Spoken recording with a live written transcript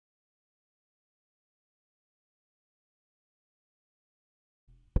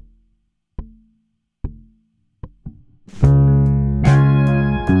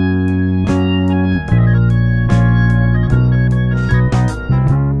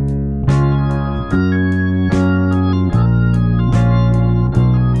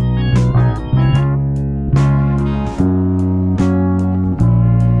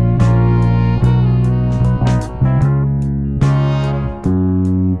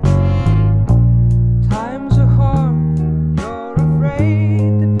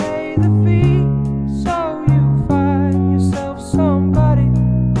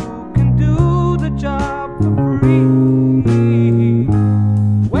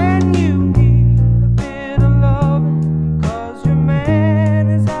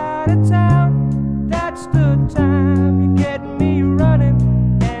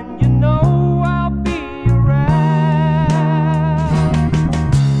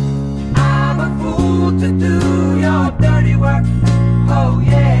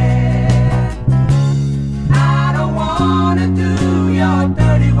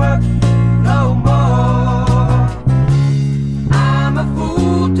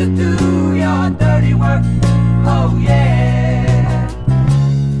fool to do your dirty work. Oh yeah.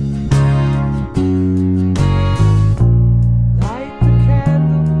 Light the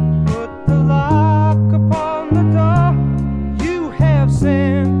candle, put the lock upon the door. You have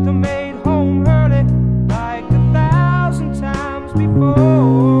sent the maid home early like 1,000 times before.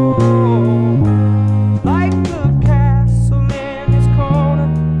 Like the castle in his corner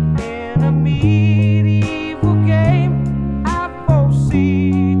in a medieval game, I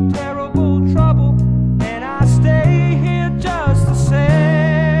foresee terrible trouble, and I stay here just the same.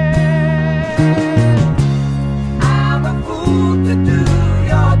 I'm a fool to do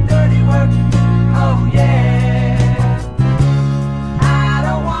your dirty work. Oh yeah. I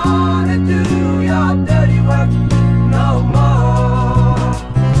don't wanna do your dirty work no more.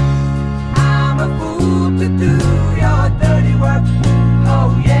 I'm a fool to do your dirty work.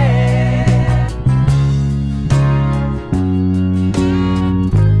 Oh yeah.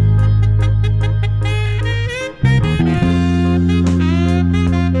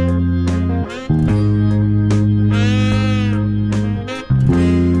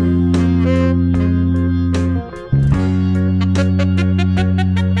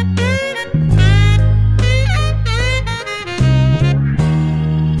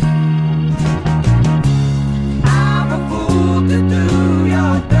 I'm a fool to do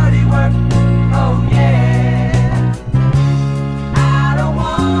your dirty work. Oh yeah. I don't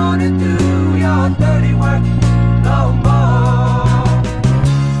wanna do your dirty work